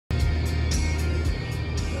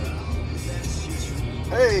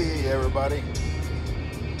Hey everybody,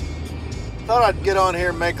 thought I'd get on here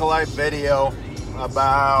and make a live video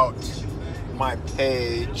about my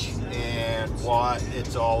page and what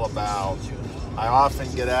it's all about. I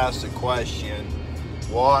often get asked the question,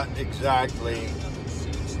 what exactly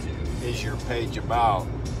is your page about?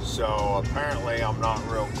 So apparently I'm not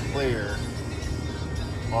real clear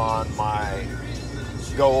on my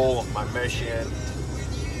goal, my mission.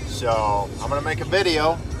 So I'm gonna make a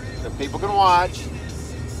video that people can watch.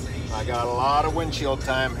 I got a lot of windshield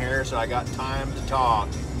time here, so I got time to talk.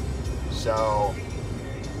 So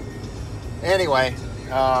anyway,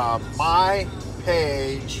 my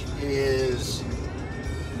page is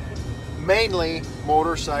mainly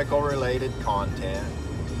motorcycle related content.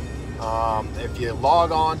 If you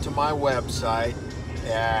log on to my website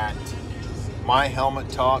at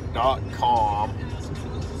myhelmettalk.com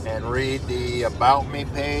and read the About Me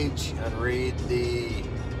page and read the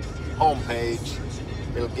home page,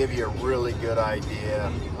 it'll give you a really good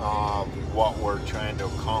idea of what we're trying to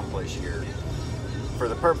accomplish here. For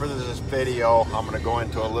the purpose of this video, I'm going to go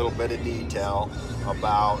into a little bit of detail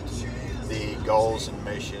about the goals and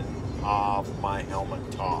mission of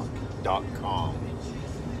myhelmettalk.com.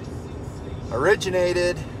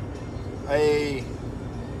 Originated a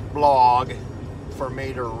blog for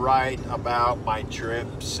me to write about my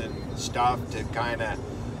trips and stuff, to kind of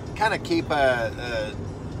keep a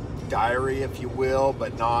diary, if you will,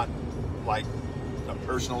 but not like a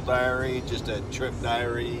personal diary, just a trip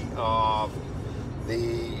diary of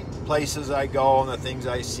the places I go and the things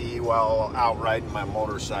I see while out riding my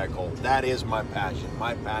motorcycle. That is my passion.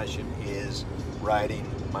 My passion is riding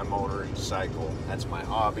my motorcycle. That's my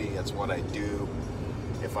hobby. That's what I do.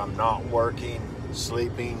 If I'm not working,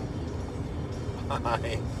 sleeping,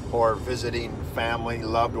 or visiting family,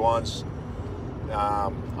 loved ones,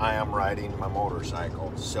 I am riding my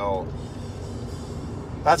motorcycle. So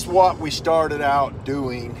that's what we started out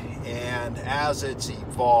doing, and as it's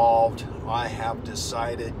evolved, I have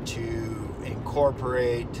decided to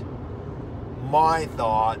incorporate my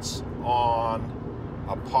thoughts on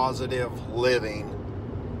a positive living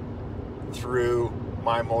through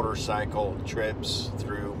my motorcycle trips,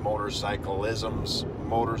 through motorcyclisms,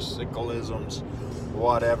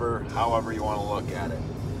 whatever, however you want to look at it.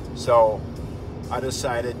 So I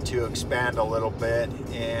decided to expand a little bit,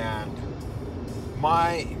 and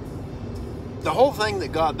the whole thing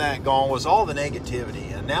that got that going was all the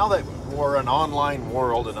negativity. And now that we're an online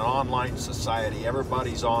world and an online society,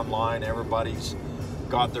 everybody's online, everybody's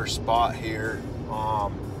got their spot here.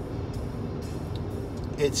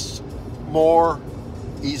 It's more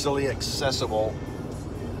easily accessible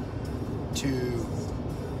to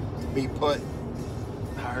be put,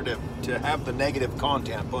 or to have the negative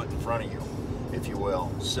content put in front of you, if you will.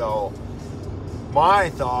 So my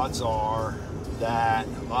thoughts are that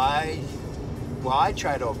I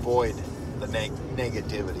try to avoid the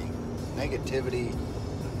negativity. Negativity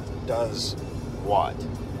does what?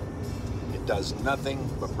 It does nothing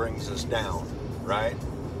but brings us down, right?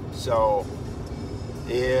 So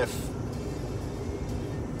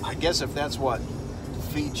I guess if that's what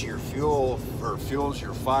feeds your fuel or fuels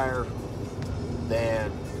your fire,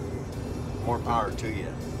 then more power to you.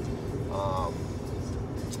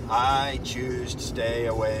 I choose to stay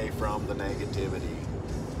away from the negativity.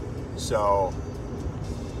 So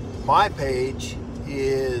my page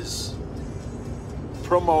is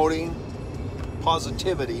promoting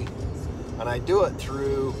positivity, and I do it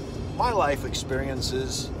through my life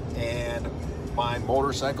experiences and my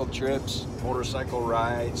motorcycle trips, motorcycle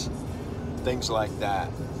rides, things like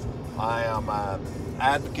that. I am an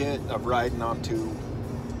advocate of riding on two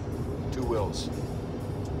wheels,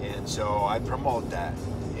 and so I promote that.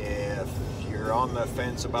 If you're on the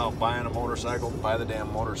fence about buying a motorcycle, buy the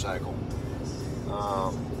damn motorcycle.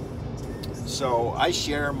 So I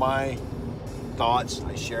share my thoughts,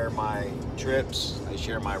 I share my trips, I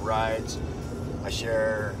share my rides, I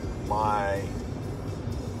share my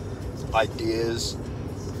ideas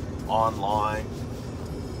online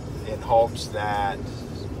in hopes that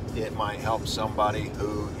it might help somebody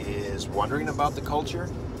who is wondering about the culture,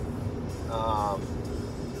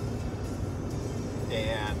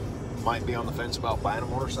 and might be on the fence about buying a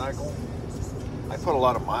motorcycle. I put a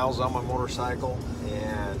lot of miles on my motorcycle,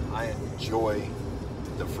 and I enjoy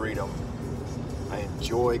the freedom. I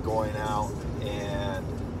enjoy going out and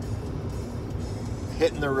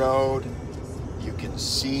hitting the road. You can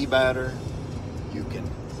see better, you can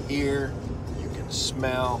hear, you can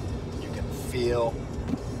smell, you can feel.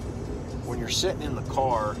 When you're sitting in the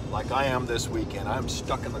car, like I am this weekend, I'm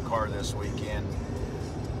stuck in the car this weekend.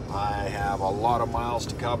 I have a lot of miles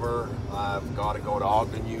to cover. I've got to go to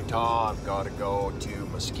Ogden, Utah. I've got to go to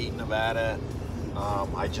Mesquite, Nevada.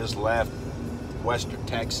 I just left Western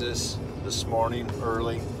Texas this morning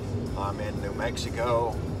early. I'm in New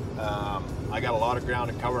Mexico. I got a lot of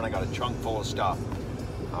ground to cover, and I got a trunk full of stuff.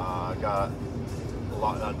 I got a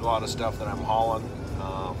lot of stuff that I'm hauling.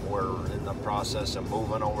 We're in the process of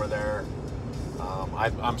moving over there.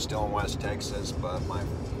 I'm still in West Texas, but my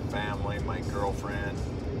family, my girlfriend,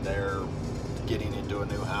 they're getting into a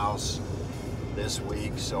new house this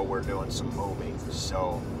week, so we're doing some moving.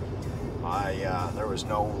 So there was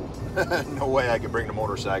no no way I could bring the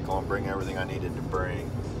motorcycle and bring everything I needed to bring,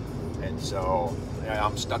 and so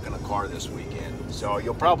I'm stuck in a car this weekend. So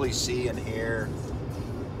you'll probably see and hear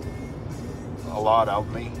a lot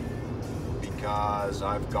of me, because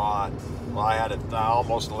I had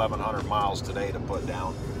almost 1,100 miles today to put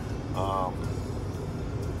down. I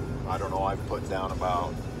don't know, I've put down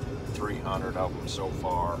about 300 of them so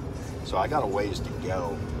far. So I got a ways to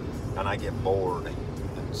go, and I get bored.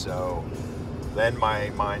 And so then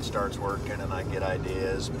my mind starts working and I get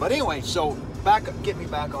ideas. But anyway, so get me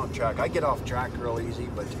back on track. I get off track real easy,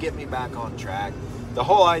 but to get me back on track, the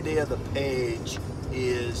whole idea of the page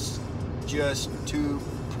is just to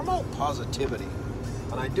promote positivity.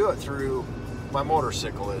 And I do it through my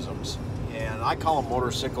motorcyclisms. And I call them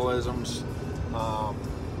motorcyclisms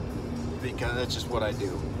because that's just what I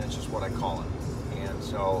do. That's just what I call it. And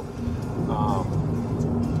so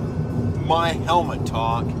my helmet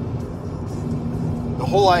talk, the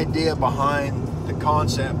whole idea behind the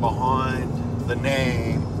concept behind the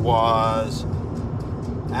name was,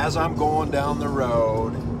 as I'm going down the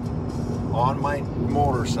road on my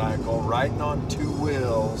motorcycle, riding on two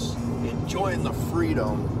wheels, enjoying the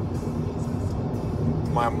freedom,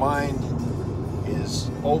 my mind is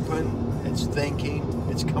open, it's thinking,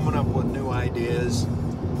 it's coming up with new ideas.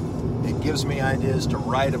 It gives me ideas to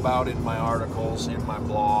write about in my articles, in my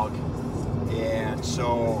blog. And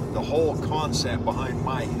so the whole concept behind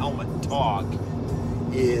my helmet talk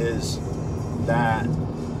is that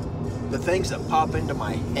the things that pop into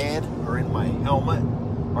my head or in my helmet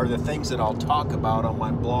are the things that I'll talk about on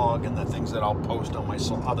my blog and the things that I'll post on my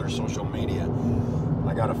other social media.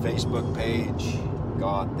 I got a Facebook page,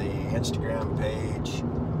 got the Instagram page,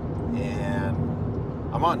 and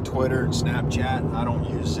I'm on Twitter and Snapchat. I don't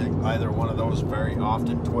use either one of those very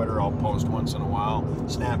often. Twitter I'll post once in a while.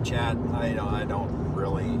 Snapchat, I'm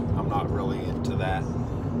not really into that.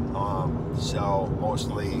 So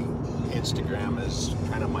mostly Instagram is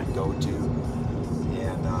kind of my go-to.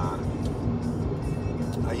 And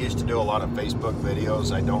I used to do a lot of Facebook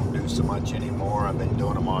videos. I don't do so much anymore. I've been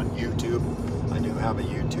doing them on YouTube. I do have a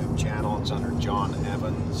YouTube channel. It's under John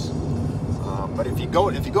Evans. But if you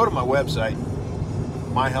go to my website,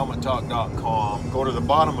 myhelmettalk.com, go to the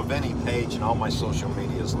bottom of any page and all my social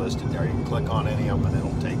media is listed there. You can click on any of them and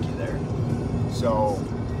it'll take you there. So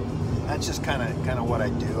that's just kind of what I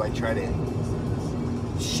do. I try to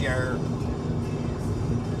share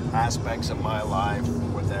aspects of my life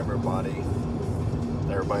with everybody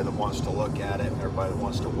that wants to look at it, everybody that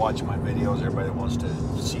wants to watch my videos, everybody that wants to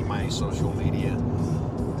see my social media.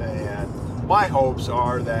 And my hopes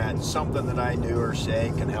are that something that I do or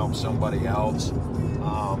say can help somebody else.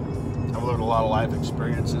 I've lived a lot of life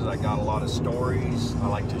experiences. I got a lot of stories. I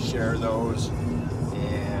like to share those.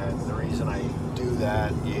 And the reason I do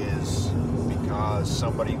that is because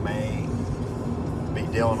somebody may be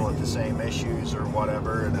dealing with the same issues or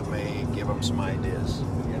whatever, and it may give them some ideas,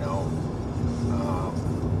 you know.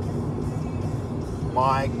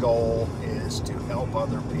 My goal is to help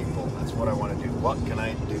other people. That's what I want to do. What can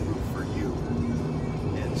I do for you?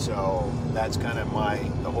 And so that's kind of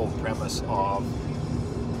the whole premise of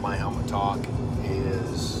my helmet talk,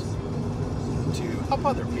 is to help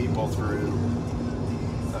other people through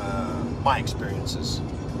my experiences.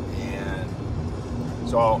 And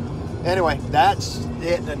so anyway, that's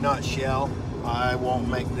it in a nutshell. I won't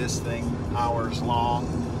make this thing hours long.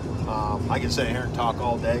 I can sit here and talk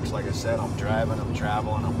all day because, like I said, I'm driving, I'm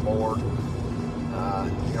traveling, I'm bored.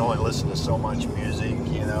 You can only listen to so much music,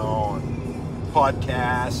 you know, and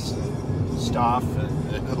podcasts and stuff.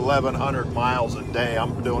 And 1,100 miles a day.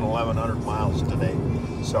 I'm doing 1,100 miles today.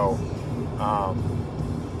 So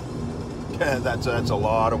that's a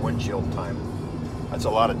lot of windshield time. That's a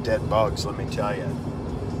lot of dead bugs, let me tell you.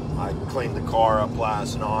 I cleaned the car up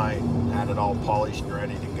last night, had it all polished and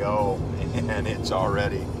ready to go, and it's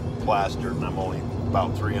already plastered, and I'm only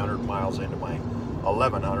about 300 miles into my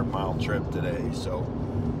 1,100 mile trip today. So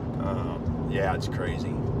yeah, it's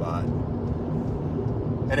crazy. But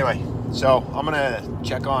anyway, so I'm gonna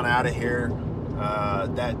check on out of here.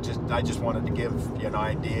 I just wanted to give you an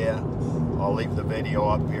idea. I'll leave the video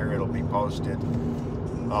up here. It'll be posted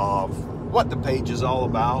of what the page is all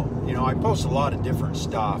about. You know, I post a lot of different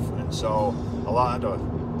stuff, and so a lot of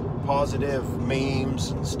positive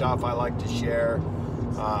memes and stuff I like to share.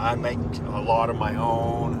 I make a lot of my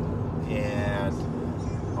own, and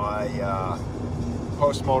I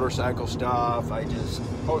post motorcycle stuff. I just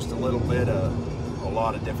post a little bit of a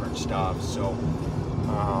lot of different stuff. So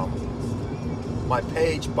my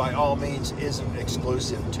page, by all means, isn't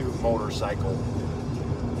exclusive to motorcycle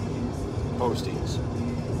postings.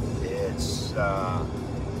 It's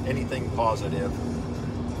anything positive,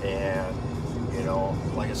 and you know,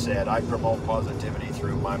 like I said, I promote positivity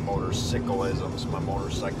through my motorcyclisms, my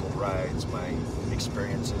motorcycle rides, my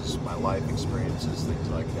experiences, my life experiences, things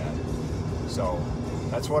like that. So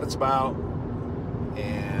that's what it's about,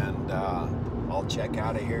 and I'll check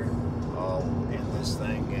out of here. I'll end this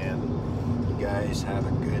thing, and you guys have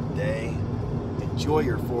a good day. Enjoy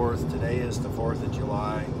your 4th. Today is the 4th of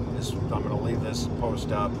July. I'm going to leave this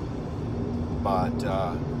post up, but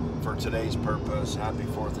for today's purpose, happy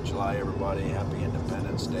 4th of July, everybody. Happy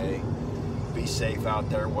Independence Day. Be safe out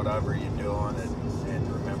there, whatever you're doing,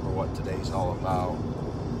 and remember what today's all about.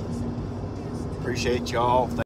 Appreciate y'all.